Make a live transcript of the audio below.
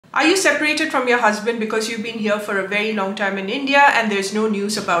Are you separated from your husband because you've been here for a very long time in India and there's no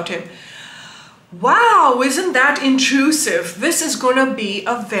news about him? Wow, isn't that intrusive? This is gonna be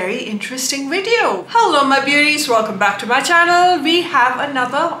a very interesting video. Hello my beauties, welcome back to my channel. We have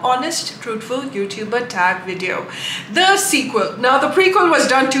another honest, truthful YouTuber tag video. The sequel. Now the prequel was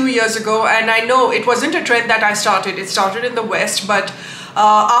done 2 years ago and I know it wasn't a trend that I started. It started in the West, but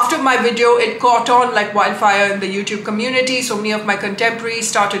after my video, it caught on like wildfire in the YouTube community. So many of my contemporaries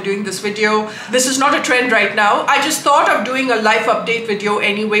started doing this video. This is not a trend right now. I just thought of doing a life update video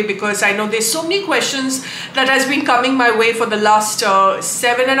anyway because I know there's so many questions that has been coming my way for the last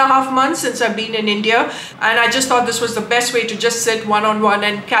 7.5 months since I've been in India. And I just thought this was the best way to just sit one-on-one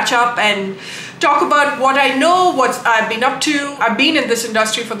and catch up and talk about what I know, what I've been up to. I've been in this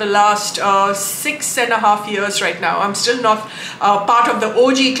industry for the last 6.5 years right now. I'm still not part of the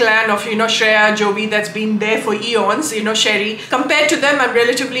OG clan of, Shreya, Jovi that's been there for eons, Sherry. Compared to them, I'm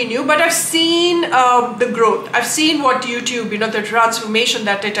relatively new, but I've seen the growth. I've seen what YouTube, the transformation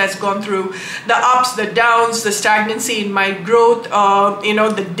that it has gone through, the ups, the downs, the stagnancy in my growth,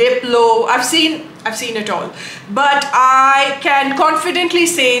 the dip low. I've seen it all, but I can confidently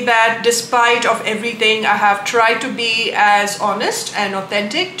say that despite of everything, I have tried to be as honest and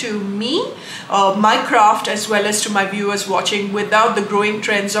authentic to me, my craft, as well as to my viewers watching, without the growing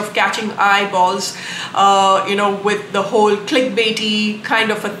trends of catching eyeballs, with the whole clickbaity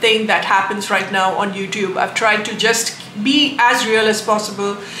kind of a thing that happens right now on YouTube. I've tried to just be as real as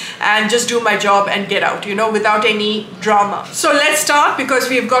possible and just do my job and get out, without any drama. So let's start, because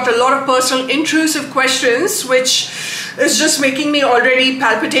we've got a lot of personal intrusive questions, which is just making me already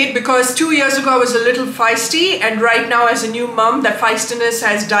palpitate, because 2 years ago I was a little feisty, and right now as a new mom, that feistiness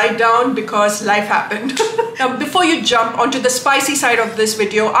has died down because life happened. Now before you jump onto the spicy side of this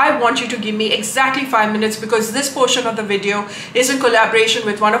video, I want you to give me exactly 5 minutes, because this portion of the video is in collaboration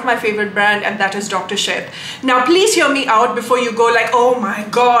with one of my favorite brand, and that is Dr. Sheth. Now please hear me out before you go like, oh my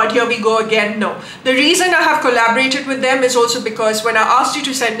god, here we go again. No, the reason I have collaborated with them is also because when I asked you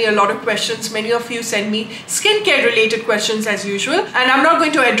to send me a lot of questions, many of you send me skincare related questions as usual, and I'm not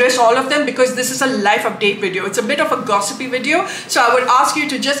going to address all of them because this is a life update video. It's a bit of a gossipy video, so I would ask you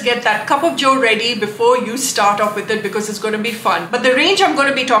to just get that cup of joe ready before you start off with it, because it's going to be fun. But the range I'm going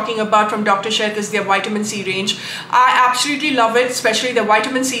to be talking about from Dr. Sheth is their vitamin C range. I absolutely love it, especially the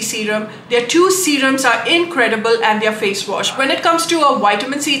vitamin C serum. Their 2 serums are incredible, and their face wash. When it comes to a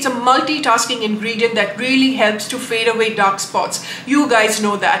vitamin C, it's a multitasking ingredient that really helps to fade away dark spots. You guys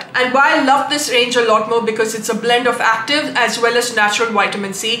know that. And why I love this range a lot more, because it's a blend of active as well as natural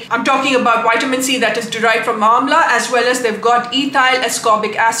vitamin C. I'm talking about vitamin C that is derived from amla, as well as they've got ethyl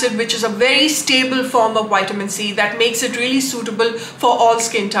ascorbic acid, which is a very stable form of vitamin C that makes it really suitable for all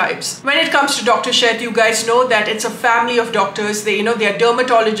skin types. When it comes to Dr. Sheth, you guys know that it's a family of doctors. They are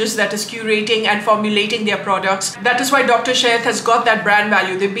dermatologists that is curating and formulating their products. That is why Dr. Sheth has got that brand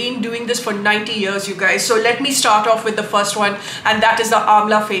value. They've been doing this for 90 years, you guys. So let me start off with the first one, and that is the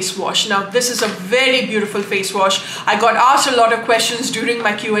Amla face wash. Now this is a very beautiful face wash. I got asked a lot of questions during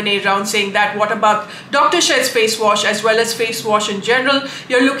my Q&A round saying that what about Dr. Sheth's face wash as well as face wash in general.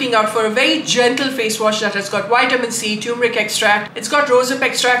 You're looking out for a very gentle face wash that has got vitamin C, turmeric extract. It's got rosehip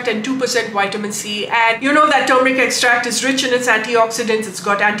extract and 2% vitamin C, and you know that turmeric extract is rich in its antioxidants. It's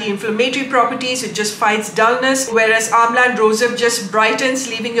got anti-inflammatory properties. It just fights dullness, whereas amla and rosehip just brightens,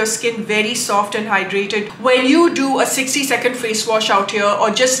 leaving your skin very soft and hydrated. When you do a 60-second face wash out here, or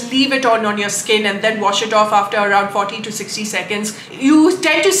just leave it on your skin and then wash it off after around 40 to 60 seconds, you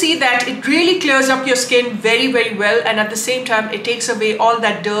tend to see that it really clears up your skin very, very well, and at the same time it takes away all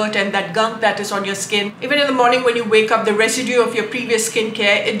that dirt and that gunk that is on your skin. Even in the morning when you wake up, the residue of your previous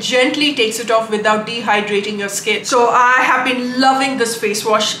skincare, it gently takes it off without dehydrating your skin. So I have been loving this face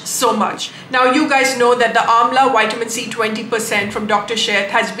wash so much. Now you guys know that the Amla Vitamin C 20% from Dr. Sheth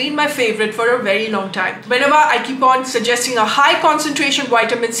has been my favorite for a very long time. Whenever I keep on suggesting a high concentration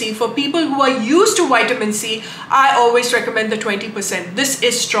vitamin C for people who are used to vitamin C, I always recommend the 20%. This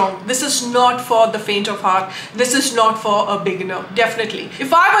is strong. This is not for the faint of heart. This is not for a beginner, definitely.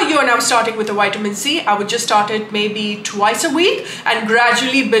 If I were you and I'm starting with a vitamin C, I would just start it maybe twice a week and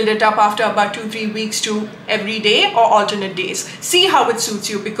gradually build it up after about 2-3 weeks to every day or alternate days. See how it suits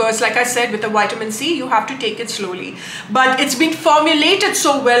you, because like I said, with the vitamin C, you have to take it slowly. But it's been formulated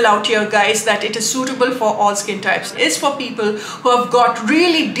so well out here, guys, that it is suitable for all skin types. It's for people who have got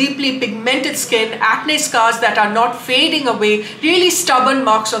really deeply pigmented skin, acne scars that are not fading away, really stubborn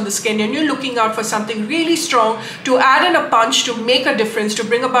marks on the skin, and you're looking out for something really strong to add in a punch to make a difference, to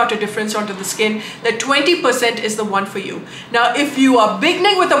bring about a difference onto the skin, then that 20% is the one for you. Now, if you are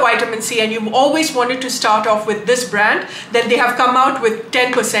beginning with a vitamin C and you've always wanted to start off with this brand, then they have come out with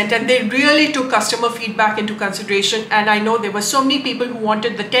 10%, and they really took customer feedback into consideration. And I know there were so many people who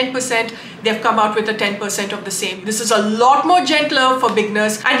wanted the 10%. They've come out with a 10% of the same. This is a lot more gentler for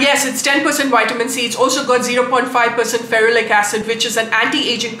beginners. And yes, it's 10% vitamin C. It's also got 0.5% ferulic acid, which is an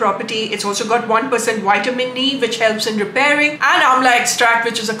anti-aging property. It's also got 1% vitamin E, which helps in repairing, and amla extract,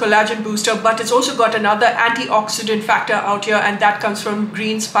 which is a collagen booster. But it's also got another antioxidant factor out here, and that comes from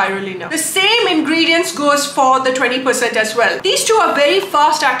green spirulina. The same ingredients goes for the 20% as well. These two are very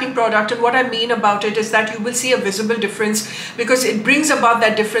fast-acting product, and what I mean about it is that you will see a visible difference because it brings about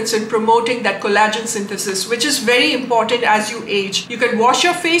that difference in promoting that collagen synthesis, which is very important as you age. You can wash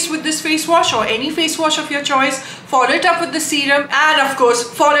your face with this face wash or any face wash of your choice, follow it up with the serum, and of course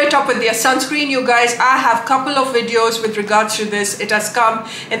follow it up with their sunscreen. You guys, I have a couple of videos with regards to this. It has come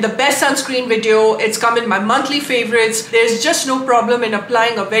in the best sunscreen video. It's come in my monthly favorites. There's just no problem in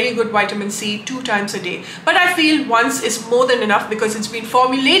applying a very good vitamin C 2 times a day. But I feel once is more than enough because it's been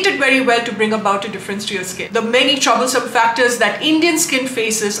formulated very well to bring about a difference to your skin. The many troublesome factors that Indian skin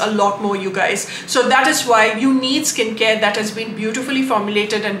faces a lot more, you guys. So that is why you need skincare that has been beautifully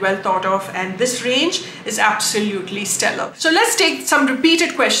formulated and well thought of, and this range is absolutely stellar. So let's take some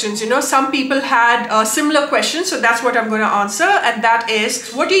repeated questions. You know, some people had similar questions, so that's what I'm going to answer, and that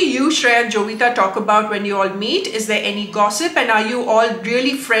is, what do you, Shreya and Jovita, talk about when you all meet? Is there any gossip, and are you all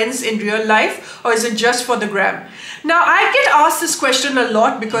really friends in real life, or is it just for the gram? Now, I get asked this question a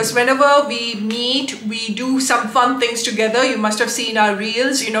lot because whenever we meet, we do some fun things together. You must have seen our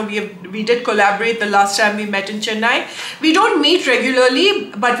reels. You know, we did collaborate the last time we met in Chennai. We don't meet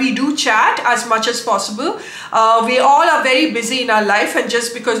regularly, but we do chat as much as possible. We all are very busy in our life, and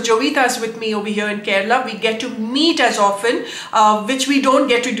just because Jovita is with me over here in Kerala, we get to meet as often, which we don't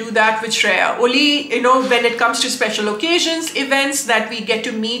get to do that with Shreya. Only, you know, when it comes to special occasions, events, that we get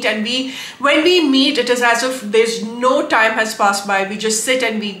to meet, and when we meet, it is as if there's no time has passed by. We just sit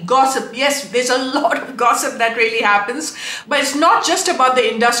and we gossip. Yes, there's a lot of gossip that really happens, but it's not just about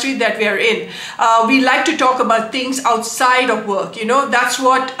the industry that we are in. We like to talk about things outside of work. You know, that's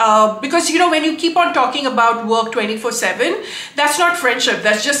what, because, you know, when you keep on talking about work 24/7, that's not friendship.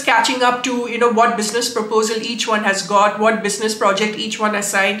 That's just catching up to, you know, what business proposal each one has got, what business project each one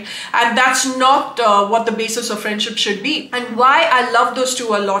has signed, and that's not what the basis of friendship should be. And why I love those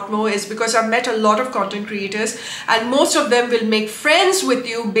two a lot more is because I've met a lot of content creators, and most of them will make friends with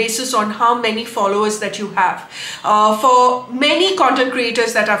you basis on how many followers that you have. For many content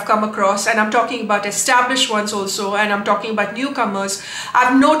creators that I've come across, and I'm talking about established ones also, and I'm talking about newcomers,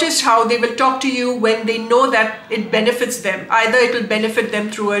 I've noticed how they will talk to you when they know that it benefits them. Either it will benefit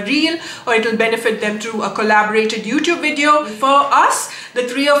them through a reel, or it will benefit them through a collaborated YouTube video. For us, the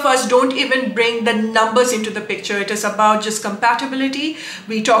three of us don't even bring the numbers into the picture. It is about just compatibility.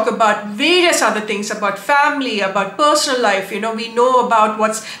 We talk about various other things, about family, about personal life. You know, we know about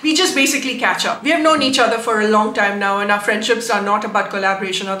we just basically catch up. We have known each other for a long time now, and our friendships are not about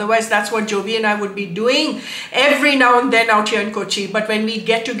collaboration. Otherwise, that's what Jovi and I would be doing every now and then out here in Kochi. But when we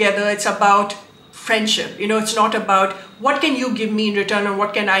get together, it's about friendship. You know, it's not about what can you give me in return or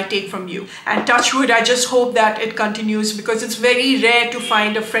what can I take from you. And touch wood, I just hope that it continues, because it's very rare to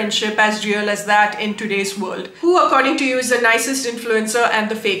find a friendship as real as that in today's world. Who, according to you, is the nicest influencer and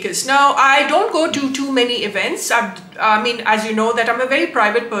the fakest? Now, I don't go to too many events. I mean, as you know, that I'm a very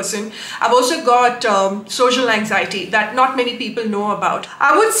private person. I've also got social anxiety that not many people know about.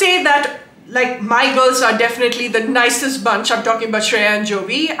 I would say that, like, my girls are definitely the nicest bunch. I'm talking about Shreya and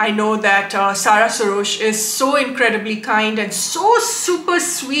Jovi. I know that Sarah Sarosh is so incredibly kind and so super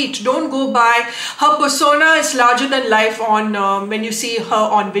sweet. Don't go by. Her persona is larger than life on when you see her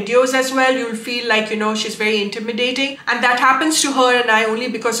on videos as well. You'll feel like, you know, she's very intimidating. And that happens to her and I only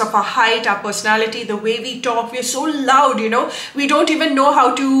because of our height, our personality, the way we talk. We're so loud, you know. We don't even know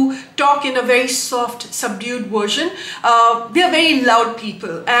how to talk in a very soft, subdued version. We are very loud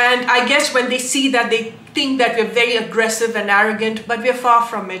people. And I guess when they see that, they think that we're very aggressive and arrogant, but we're far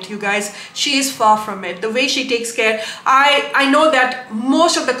from it, you guys. She is far from it. The way she takes care, I know that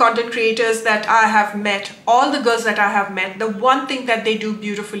most of the content creators that I have met, all the girls that I have met, the one thing that they do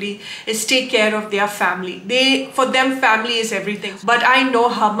beautifully is take care of their family. For them, family is everything. But I know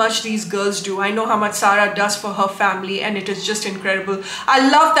how much these girls do. I know how much Sarah does for her family, and it is just incredible. I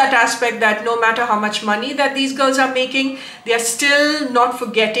love that aspect, that no matter how much money that these girls are making, they are still not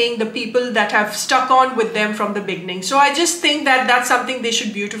forgetting the people that have stuck on with them from the beginning. So I just think that that's something they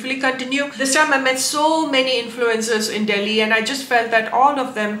should beautifully continue. This time I met so many influencers in Delhi, and I just felt that all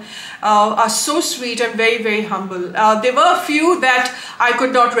of them are so sweet and very, very humble. There were a few that I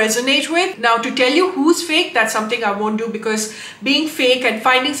could not resonate with. Now, to tell you who's fake, that's something I won't do, because being fake and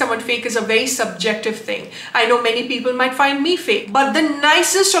finding someone fake is a very subjective thing. I know many people might find me fake, but the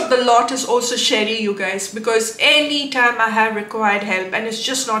nicest of the lot is also Sherry, you guys, because anytime I have required help, and it's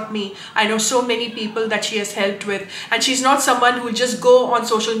just not me, I know so many people that she has helped with, and she's not someone who will just go on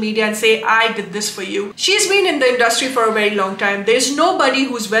social media and say, I did this for you. She's been in the industry for a very long time. There's nobody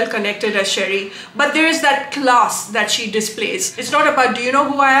who's well connected as Sherry, but there is that class that she displays. It's not about, do you know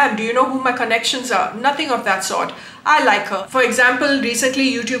who I am? Do you know who my connections are? Nothing of that sort. I like her. For example,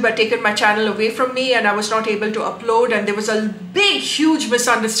 recently YouTube had taken my channel away from me and I was not able to upload, and there was a big, huge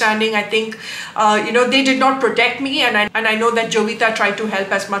misunderstanding. I think, they did not protect me, and I know that Jovita tried to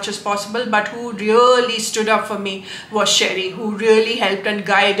help as much as possible, but who really stood up for me was Sherry, who really helped and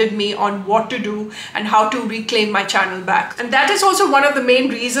guided me on what to do and how to reclaim my channel back. And that is also one of the main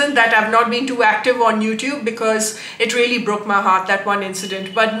reasons that I've not been too active on YouTube, because it really broke my heart, that one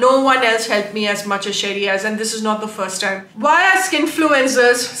incident. But no one else helped me as much as Sherry has, and this is not the first time. Why are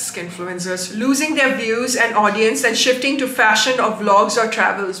skinfluencers losing their views and audience and shifting to fashion or vlogs or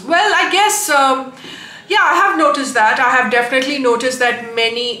travels? Well, I guess yeah, I have noticed that. I have definitely noticed that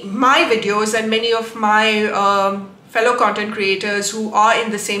my videos and many of my fellow content creators who are in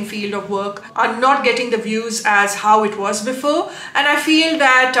the same field of work are not getting the views as how it was before. And I feel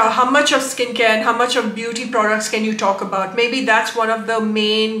that how much of skincare and how much of beauty products can you talk about? Maybe that's one of the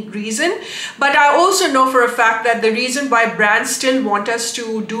main reason. But I also know for a fact that the reason why brands still want us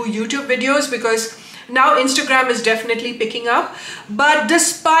to do YouTube videos, because now Instagram is definitely picking up. But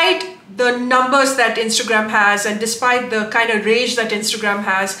despite the numbers that Instagram has, and despite the kind of rage that Instagram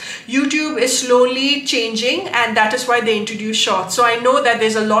has, YouTube is slowly changing, and that is why they introduce shorts. So I know that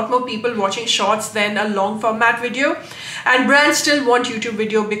there's a lot more people watching shorts than a long format video, and brands still want YouTube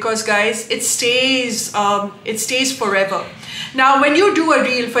video because, guys, it stays forever. Now, when you do a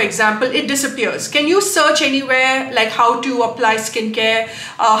reel, for example, it disappears. Can you search anywhere like how to apply skincare,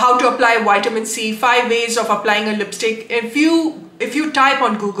 how to apply vitamin C, 5 ways of applying a lipstick? If you type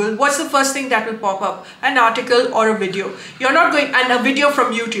on Google, what's the first thing that will pop up? An article or a video. You're not going, and a video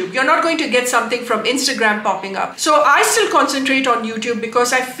from YouTube. You're not going to get something from Instagram popping up. So I still concentrate on YouTube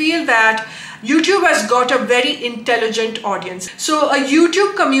because I feel that YouTube has got a very intelligent audience. So a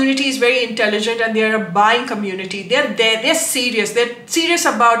YouTube community is very intelligent, and they're a buying community. They're there, they're serious. They're serious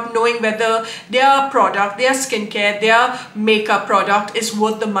about knowing whether their product, their skincare, their makeup product is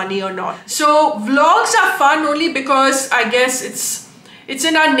worth the money or not. So vlogs are fun only because I guess it's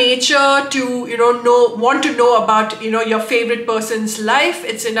in our nature to, want to know about, your favorite person's life.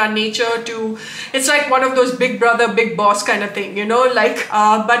 It's in our nature to, it's like one of those big brother, big boss kind of thing, but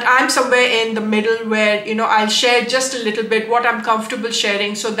I'm somewhere in the middle where, I'll share just a little bit what I'm comfortable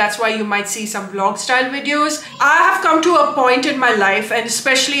sharing. So that's why you might see some vlog style videos. I have come to a point in my life, and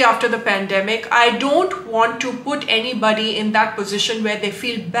especially after the pandemic, I don't want to put anybody in that position where they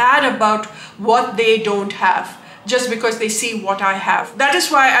feel bad about what they don't have, just because they see what I have. That is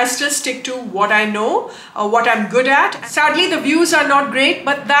why I still stick to what I know, what I'm good at. Sadly, the views are not great,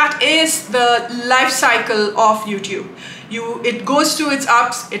 but that is the life cycle of YouTube. It goes through its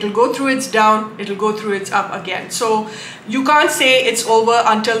ups, it'll go through its down, it'll go through its up again. So you can't say it's over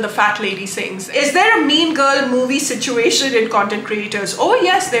until the fat lady sings. Is there a mean girl movie situation in content creators? Oh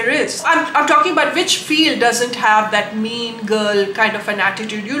yes, there is. I'm talking about which field doesn't have that mean girl kind of an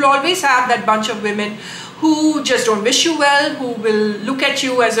attitude. You'll always have that bunch of women who just don't wish you well, who will look at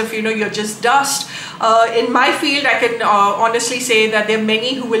you as if you're just dust. In my field, I can honestly say that there are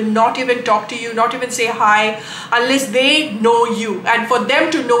many who will not even talk to you, not even say hi, unless they know you. And for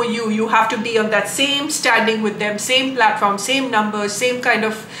them to know you, you have to be on that same standing with them, same platform, same numbers, same kind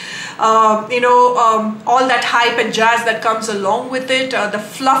of all that hype and jazz that comes along with it, the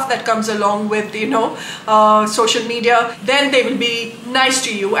fluff that comes along with, social media. Then they will be nice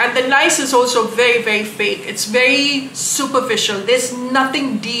to you. And the nice is also very, very fake. It's very superficial. There's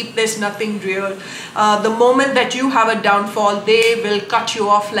nothing deep. There's nothing real. The moment that you have a downfall, they will cut you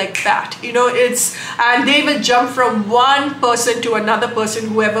off like that. And they will jump from one person to another person,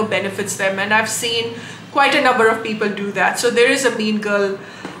 whoever benefits them. And I've seen quite a number of people do that. So there is a mean girl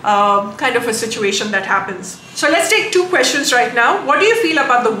kind of a situation that happens. So let's take 2 questions right now. What do you feel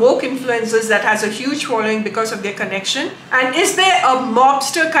about the woke influencers that has a huge following because of their connection? And is there a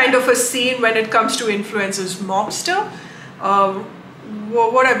mobster kind of a scene when it comes to influencers? Mobster?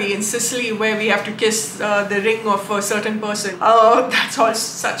 what are we in Sicily where we have to kiss the ring of a certain person? That's all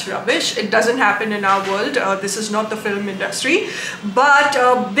such rubbish. It doesn't happen in our world. This is not the film industry, but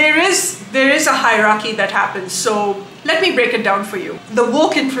there is a hierarchy that happens. So let me break it down for you. The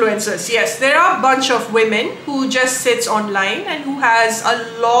woke influencers. Yes, there are a bunch of women who just sits online and who has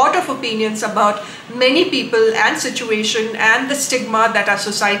a lot of opinions about many people and situation and the stigma that our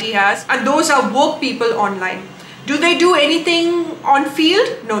society has. And those are woke people online. Do they do anything on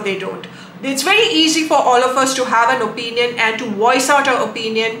field? No, they don't. It's very easy for all of us to have an opinion and to voice out our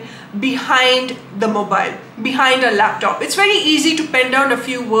opinion behind the mobile, behind a laptop. It's very easy to pen down a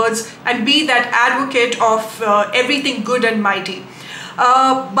few words and be that advocate of everything good and mighty.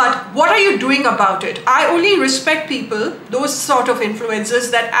 But what are you doing about it? I only respect people, those sort of influencers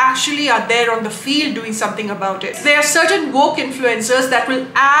that actually are there on the field doing something about it. There are certain woke influencers that will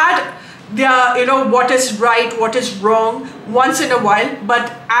add their, what is right, what is wrong once in a while,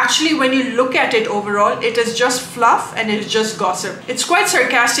 but actually when you look at it overall, it is just fluff and it is just gossip. It's quite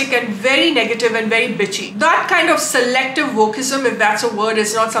sarcastic and very negative and very bitchy. That kind of selective wokeism, if that's a word,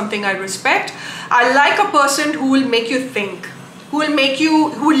 is not something I respect. I like a person who will make you think, who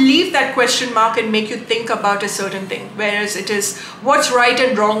will leave that question mark and make you think about a certain thing, whereas it is what's right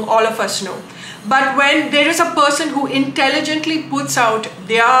and wrong, all of us know. But when there is a person who intelligently puts out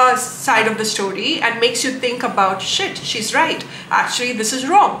their side of the story and makes you think about, shit, she's right, actually this is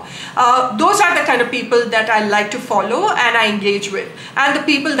wrong. Those are the kind of people that I like to follow and I engage with. And the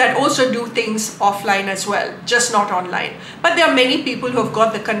people that also do things offline as well, just not online. But there are many people who have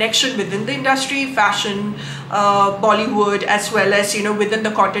got the connection within the industry, fashion, Bollywood, as well as, within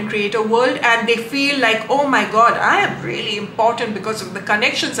the content creator world. And they feel like, oh my God, I am really important because of the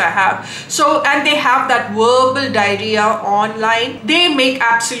connections I have. So, and they have that verbal diarrhea online. They make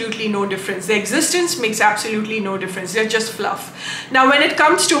absolutely no difference. Their existence makes absolutely no difference. They're just fluff. Now, when it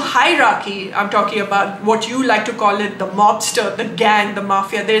comes to hierarchy, I'm talking about what you like to call it, the mobster, the gang, the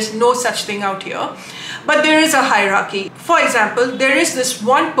mafia. There's no such thing out here. But there is a hierarchy. For example, there is this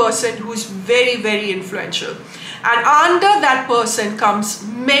one person who's very, very influential. And under that person comes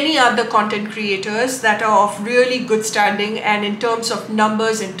many other content creators that are of really good standing, and in terms of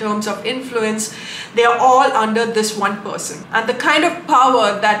numbers, in terms of influence, they are all under this one person. And the kind of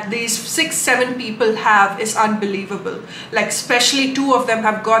power that these 6-7 people have is unbelievable. Like especially 2 of them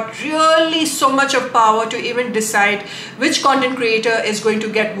have got really so much of power to even decide which content creator is going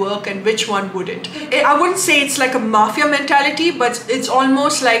to get work and which one wouldn't. I wouldn't say it's like a mafia mentality, but it's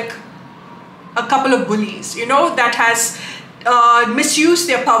almost like a couple of bullies, that has misused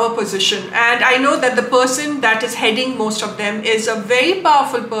their power position. And I know that the person that is heading most of them is a very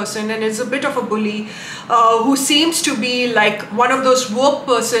powerful person and is a bit of a bully, who seems to be like one of those woke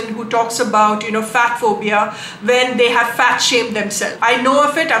person who talks about, fat phobia when they have fat shamed themselves. I know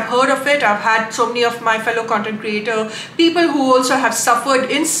of it, I've heard of it, I've had so many of my fellow content creator people who also have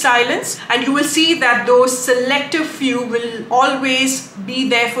suffered in silence, and you will see that those selective few will always be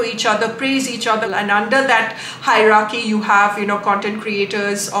there for each other, praise each other, and under that hierarchy you have content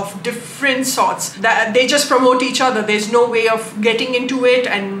creators of different sorts that they just promote each other. There's no way of getting into it,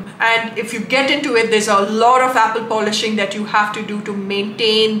 and if you get into it, there's a lot of apple polishing that you have to do to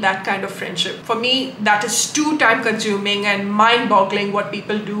maintain that kind of friendship. For me, that is too time consuming and mind boggling what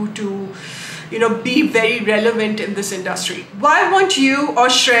people do to be very relevant in this industry. Why weren't you or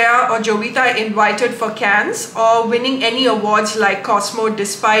Shreya or Jovita invited for Cannes or winning any awards like Cosmo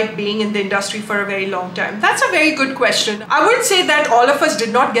despite being in the industry for a very long time? That's a very good question. I would say that all of us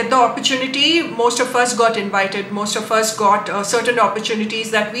did not get the opportunity. Most of us got invited. Most of us got certain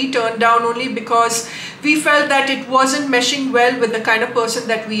opportunities that we turned down only because we felt that it wasn't meshing well with the kind of person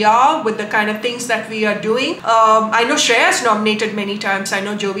that we are, with the kind of things that we are doing. I know Shreya's nominated many times. I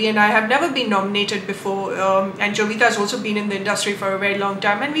know Jovi and I have never been nominated before, and Jovita has also been in the industry for a very long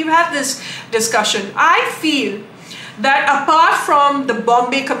time, and we've had this discussion. I feel that apart from the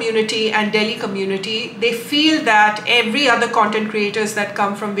Bombay community and Delhi community, they feel that every other content creators that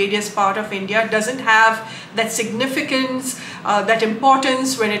come from various parts of India doesn't have that significance, that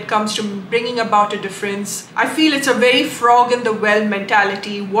importance when it comes to bringing about a difference. I feel it's a very frog in the well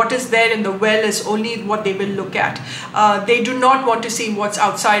mentality. What is there in the well is only what they will look at. They do not want to see what's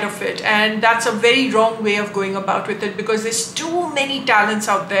outside of it, and that's a very wrong way of going about with it because there's too many talents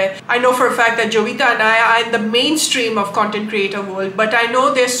out there. I know for a fact that Jovita and I are in the mainstream of content creator world, but I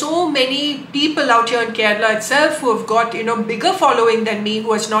know there's so many people out here in Kerala itself who have got bigger following than me,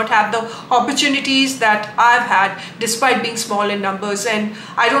 who has not had the opportunities that I've had despite being small in numbers. And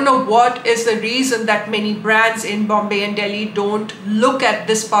I don't know what is the reason that many brands in Bombay and Delhi don't look at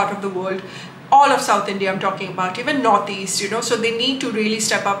this part of the world. all of South India I'm talking about, even Northeast, you know, so they need to really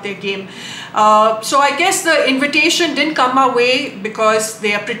step up their game. So I guess the invitation didn't come our way because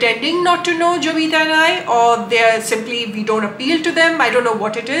they are pretending not to know Jovita and I, or they're simply, we don't appeal to them. I don't know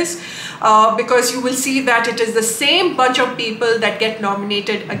what it is, because you will see that it is the same bunch of people that get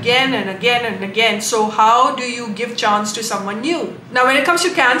nominated again and again and again. So how do you give chance to someone new? Now, when it comes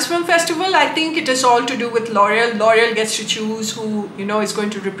to Cannes Film Festival, I think it is all to do with L'Oreal. L'Oreal gets to choose who, you know, is going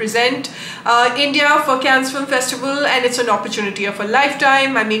to represent India for Cannes Film Festival, and it's an opportunity of a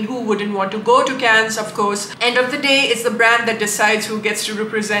lifetime. I mean, who wouldn't want to go to Cannes? Of course, end of the day, it's the brand that decides who gets to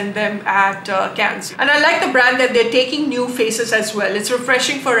represent them at Cannes. And I like the brand that they're taking new faces as well. It's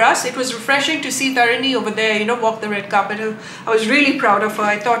refreshing for us. It was refreshing to see Tarini over there, you know, walk the red carpet. I was really proud of her.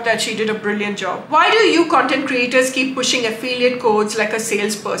 I thought that she did a brilliant job. Why do you content creators keep pushing affiliate codes like a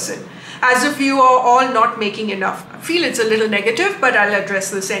salesperson, as if you are all not making enough? I feel it's a little negative, but I'll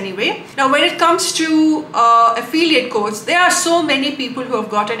address this anyway. Now, when it comes to affiliate codes, there are so many people who have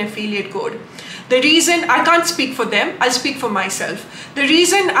got an affiliate code. The reason, I can't speak for them, I'll speak for myself. The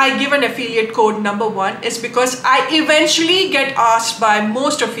reason I give an affiliate code, number one, is because I eventually get asked by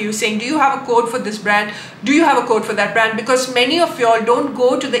most of you saying, do you have a code for this brand? Do you have a code for that brand? Because many of y'all don't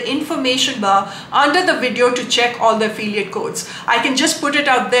go to the information bar under the video to check all the affiliate codes. I can just put it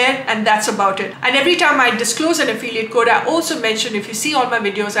out there and that's about it. And every time I disclose an affiliate code, I also mention, if you see all my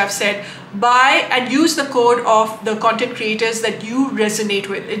videos, I've said, buy and use the code of the content creators that you resonate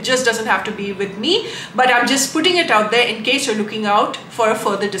with. It just doesn't have to be with me, but I'm just putting it out there in case you're looking out for a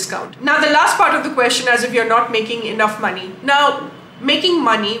further discount. Now, the last part of the question, as if you're not making enough money. Now, making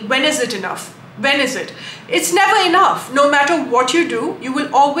money, when is it enough? When is it? It's never enough. No matter what you do, you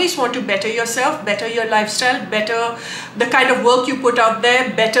will always want to better yourself, better your lifestyle, better the kind of work you put out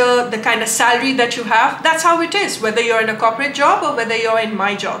there, better the kind of salary that you have. That's how it is, whether you're in a corporate job or whether you're in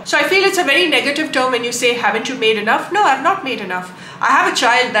my job. So I feel it's a very negative term when you say, haven't you made enough? No, I've not made enough. I have a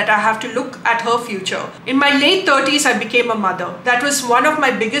child that I have to look at her future. In my late 30s, I became a mother. That was one of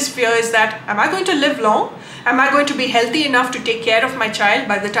my biggest fears, that am I going to live long? Am I going to be healthy enough to take care of my child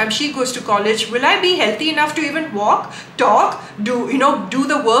by the time she goes to college? Will I be healthy enough to even walk, talk, do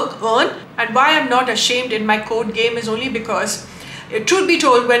the work, earn? And why I'm not ashamed in my code game is only because, truth be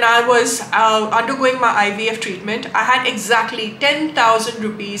told, when I was undergoing my IVF treatment, I had exactly 10,000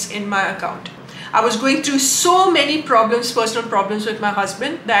 rupees in my account. I was going through so many problems, personal problems with my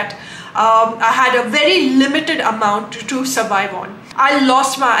husband, that I had a very limited amount to survive on. I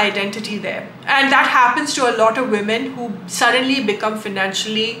lost my identity there. And that happens to a lot of women who suddenly become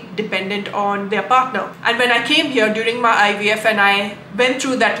financially dependent on their partner. And when I came here during my IVF and I went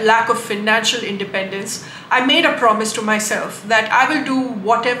through that lack of financial independence, I made a promise to myself that I will do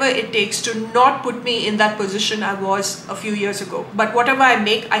whatever it takes to not put me in that position I was a few years ago. But whatever I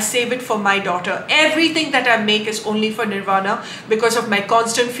make, I save it for my daughter. Everything that I make is only for Nirvana, because of my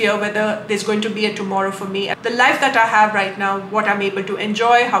constant fear whether there's going to be a tomorrow for me. The life that I have right now, what I'm able to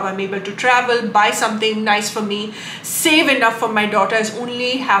enjoy, how I'm able to travel, buy something nice for me, save enough for my daughter, has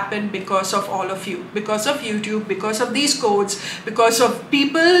only happened because of all of you, because of YouTube, because of these codes, because of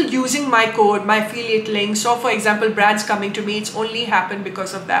people using my code, my affiliate links, or for example brands coming to me. It's only happened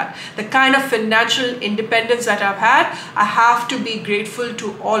because of that. The kind of financial independence that I've had, I have to be grateful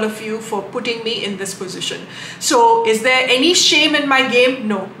to all of you for putting me in this position. So is there any shame in my game?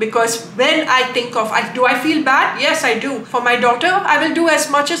 No, because when I think of, do I feel bad? Yes, I do. For my daughter, I will do as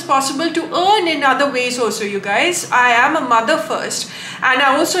much as possible to earn in other ways also, you guys. I am a mother first, and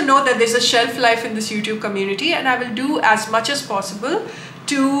I also know that there's a shelf life in this YouTube community, and I will do as much as possible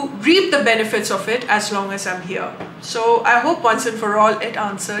to reap the benefits of it as long as I'm here. So I hope once and for all it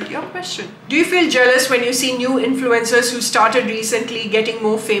answered your question. Do you feel jealous when you see new influencers who started recently getting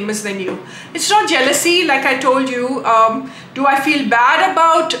more famous than you? It's not jealousy, like I told you. Do I feel bad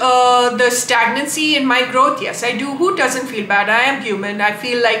about the stagnancy in my growth? Yes, I do. Who doesn't feel bad? I am human. I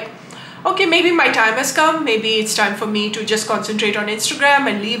feel like, okay, maybe my time has come. Maybe it's time for me to just concentrate on Instagram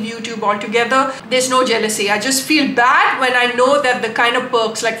and leave YouTube altogether. There's no jealousy. I just feel bad when I know that the kind of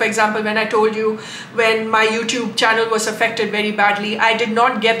perks, like for example, when I told you when my YouTube channel was affected very badly, I did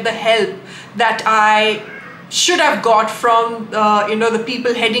not get the help that I should have got from the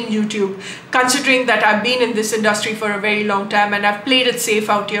people heading YouTube, considering that I've been in this industry for a very long time and I've played it safe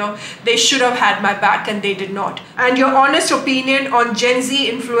out here. They should have had my back and they did not. And your honest opinion on Gen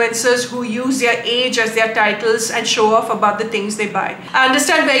Z influencers who use their age as their titles and show off about the things they buy. I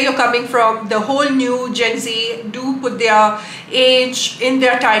understand where you're coming from. The whole new Gen Z do put their age in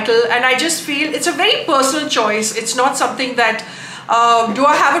their title, and I just feel it's a very personal choice. It's not something that do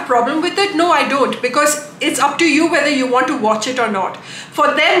I have a problem with it? No, I don't, because it's up to you whether you want to watch it or not. For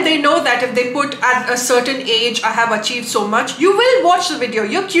them, they know that if they put at a certain age, I have achieved so much, you will watch the video.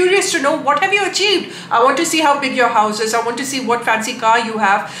 You're curious to know what have you achieved. I want to see how big your house is. I want to see what fancy car you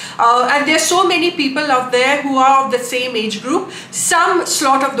have. And there's so many people out there who are of the same age group. Some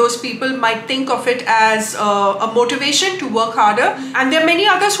slot of those people might think of it as a motivation to work harder. And there are many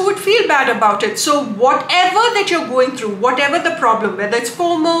others who would feel bad about it. So whatever that you're going through, whatever the problem, whether it's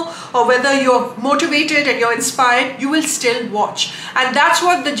FOMO or whether you're motivated and you're inspired, you will still watch. And that's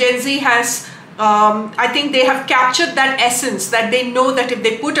what the Gen Z has, I think they have captured that essence, that they know that if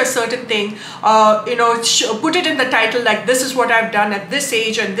they put a certain thing, put it in the title like this is what I've done at this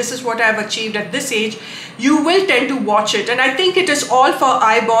age and this is what I've achieved at this age, you will tend to watch it. And I think it is all for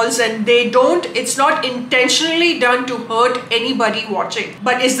eyeballs, and it's not intentionally done to hurt anybody watching.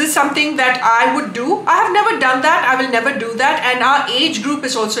 But is this something that I would do? I have never done that. I will never do that. And our age group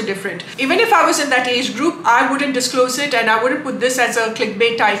is also different. Even if I was in that age group, I wouldn't disclose it and I wouldn't put this as a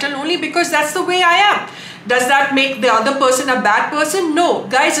clickbait title, only because that's the way I am. Does that make the other person a bad person? No.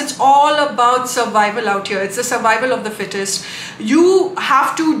 Guys, it's all about survival out here. It's the survival of the fittest. You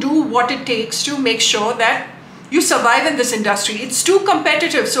have to do what it takes to make sure that you survive in this industry. It's too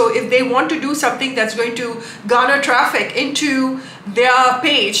competitive. So if they want to do something that's going to garner traffic into their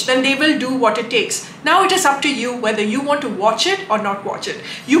page, then they will do what it takes. Now it is up to you whether you want to watch it or not watch it.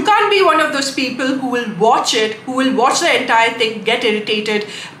 You can't be one of those people who will watch it, who will watch the entire thing, get irritated,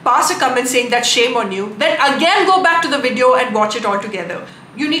 pass a comment saying that shame on you, then again go back to the video and watch it all together.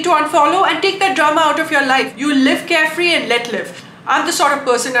 You need to unfollow and take that drama out of your life. You live carefree and let live. I'm the sort of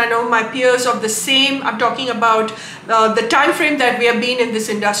person, I know my peers of the same, I'm talking about the time frame that we have been in this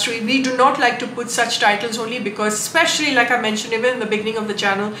industry. We do not like to put such titles only because, especially like I mentioned even in the beginning of the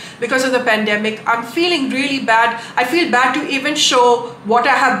channel, because of the pandemic, I'm feeling really bad. I feel bad to even show what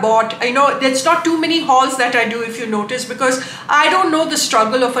I have bought. There's not too many hauls that I do, if you notice, because I don't know the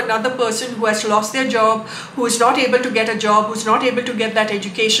struggle of another person who has lost their job, who is not able to get a job, who's not able to get that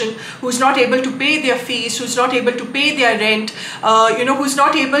education, who's not able to pay their fees, who's not able to pay their rent, who's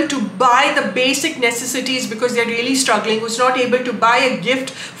not able to buy the basic necessities because they're really struggling, who's not able to buy a gift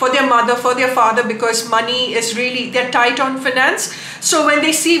for their mother, for their father, because money is really, they're tight on finance. So when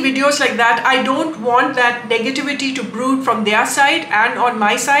they see videos like that, I don't want that negativity to brood from their side and on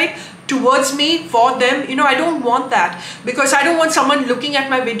my side towards me, for them. I don't want that, because I don't want someone looking at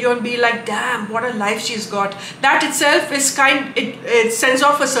my video and be like, damn, what a life she's got. That itself is it sends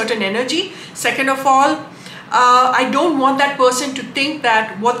off a certain energy. Second of all, I don't want that person to think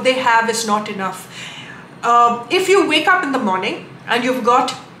that what they have is not enough. If you wake up in the morning and you've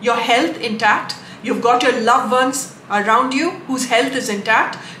got your health intact, you've got your loved ones around you whose health is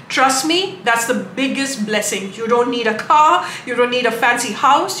intact, trust me, that's the biggest blessing. You don't need a car, you don't need a fancy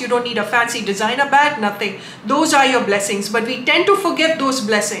house, you don't need a fancy designer bag, nothing. Those are your blessings. But we tend to forget those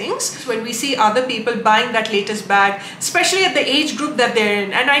blessings when we see other people buying that latest bag, especially at the age group that they're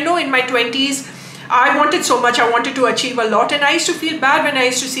in. And I know in my 20s, I wanted so much, I wanted to achieve a lot, and I used to feel bad when I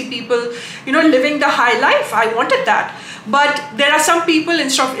used to see people, living the high life. I wanted that. But there are some people,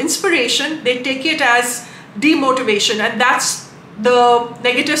 instead of inspiration, they take it as demotivation, and that's the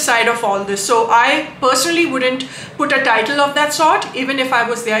negative side of all this. So I personally wouldn't put a title of that sort, even if I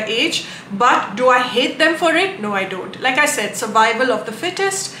was their age. But do I hate them for it? No, I don't. Like I said, survival of the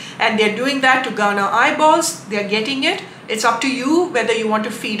fittest, and they're doing that to garner eyeballs. They're getting it. It's up to you whether you want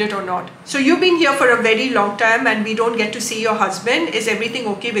to feed it or not. So you've been here for a very long time and we don't get to see your husband. Is everything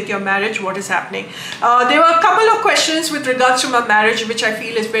okay with your marriage? What is happening? There were a couple of questions with regards to my marriage, which I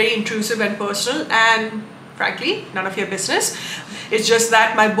feel is very intrusive and personal, and frankly, none of your business. It's just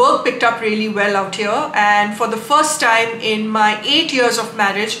that my work picked up really well out here, and for the first time in my 8 years of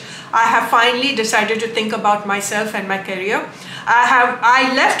marriage, I have finally decided to think about myself and my career.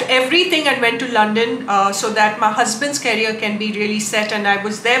 I left everything and went to London so that my husband's career can be really set, and I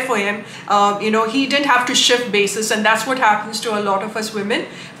was there for him. He didn't have to shift bases, and that's what happens to a lot of us women.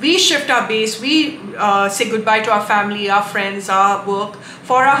 We shift our base, we say goodbye to our family, our friends, our work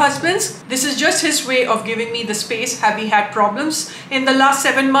for our husbands. This is just his way of giving me the space. Have we had problems in the last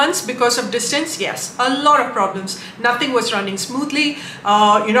 7 months because of distance? Yes, a lot of problems. Nothing was running smoothly.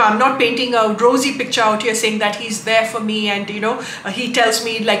 I'm not painting a rosy picture out here saying that he's there for me and he tells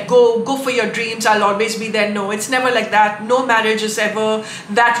me like go for your dreams, I'll always be there. No, it's never like that. No marriage is ever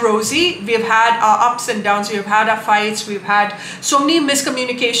that rosy. We've had our ups and downs, we've had our fights, we've had so many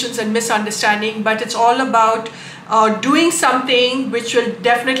miscommunications and misunderstanding, but it's all about doing something which will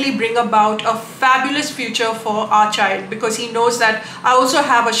definitely bring about a fabulous future for our child, because he knows that I also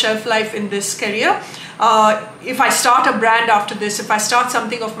have a shelf life in this career. If I start a brand after this, if I start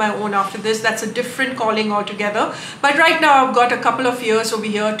something of my own after this, that's a different calling altogether. But right now I've got a couple of years over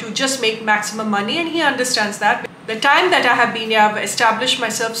here to just make maximum money, and he understands that. The time that I have been here, I've established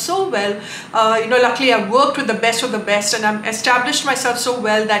myself so well. Luckily I've worked with the best of the best, and I've established myself so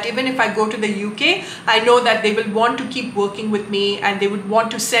well that even if I go to the UK, I know that they will want to keep working with me, and they would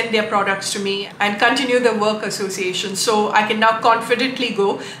want to send their products to me and continue the work association. So I can now confidently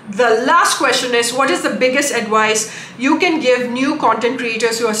go. The last question is, what is the biggest advice you can give new content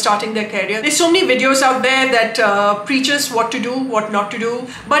creators who are starting their career? There's so many videos out there that preaches what to do, what not to do.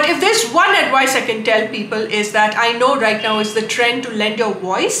 But if there's one advice I can tell people is that I know right now is the trend to lend your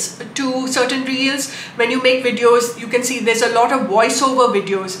voice to certain reels. When you make videos, you can see there's a lot of voiceover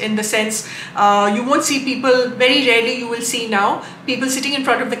videos, in the sense you won't see people, very rarely you will see now people sitting in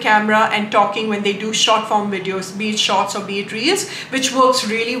front of the camera and talking when they do short form videos, be it shorts or be it reels, which works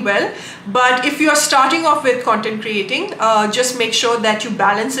really well. But if you're starting off with content creating, just make sure that you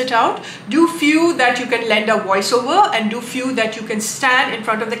balance it out. Do few that you can lend a voiceover, and do few that you can stand in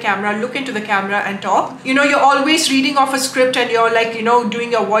front of the camera, look into the camera and talk. You're always reading off a script and you're like,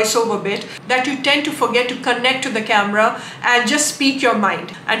 doing your voiceover bit, that you tend to forget to connect to the camera and just speak your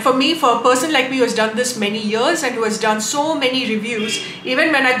mind. And for me, for a person like me who has done this many years and who has done so many reviews,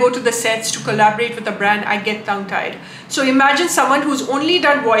 even when I go to the sets to collaborate with a brand, I get tongue-tied. So imagine someone who's only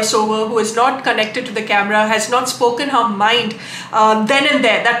done voiceover, who is not connected to the camera, has not spoken her mind then and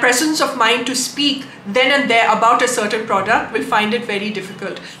there. That presence of mind to speak then and there about a certain product will find it very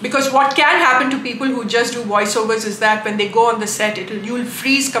difficult. Because what can happen to people who just do voiceovers is that when they go on the set, you'll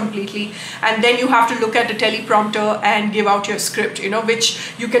freeze completely, and then you have to look at a teleprompter and give out your script,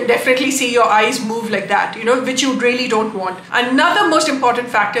 which you can definitely see your eyes move like that, which you really don't want. Another most important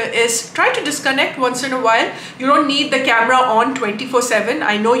factor is try to disconnect once in a while. You don't need the camera on 24/7.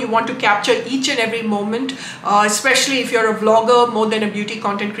 I know you want to capture each and every moment, especially if you're a vlogger more than a beauty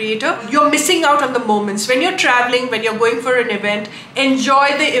content creator. You're missing out on the moments. When you're traveling, when you're going for an event, enjoy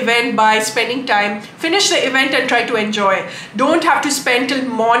the event by spending time. Finish the event and try to enjoy. Don't have to spend till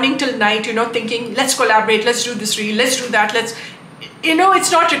morning, till night, thinking, let's collaborate, let's do this reel, let's do that,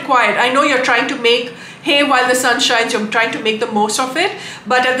 it's not required. I know you're trying to make hay while the sun shines, you're trying to make the most of it,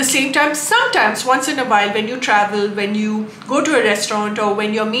 but at the same time, sometimes once in a while, when you travel, when you go to a restaurant, or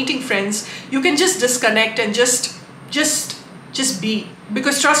when you're meeting friends, you can just disconnect and just be.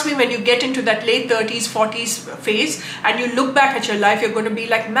 Because trust me, when you get into that late 30s, 40s phase and you look back at your life, you're going to be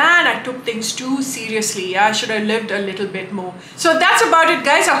like, man, I took things too seriously. I should have lived a little bit more. So that's about it,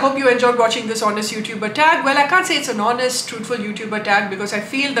 guys. I hope you enjoyed watching this honest YouTuber tag. Well, I can't say it's an honest, truthful YouTuber tag, because I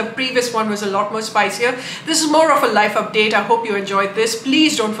feel the previous one was a lot more spicier. This is more of a life update. I hope you enjoyed this.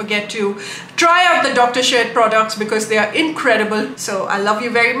 Please don't forget to try out the Dr. Sheth products, because they are incredible. So I love you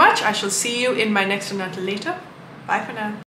very much. I shall see you in my next one. Until later, bye for now.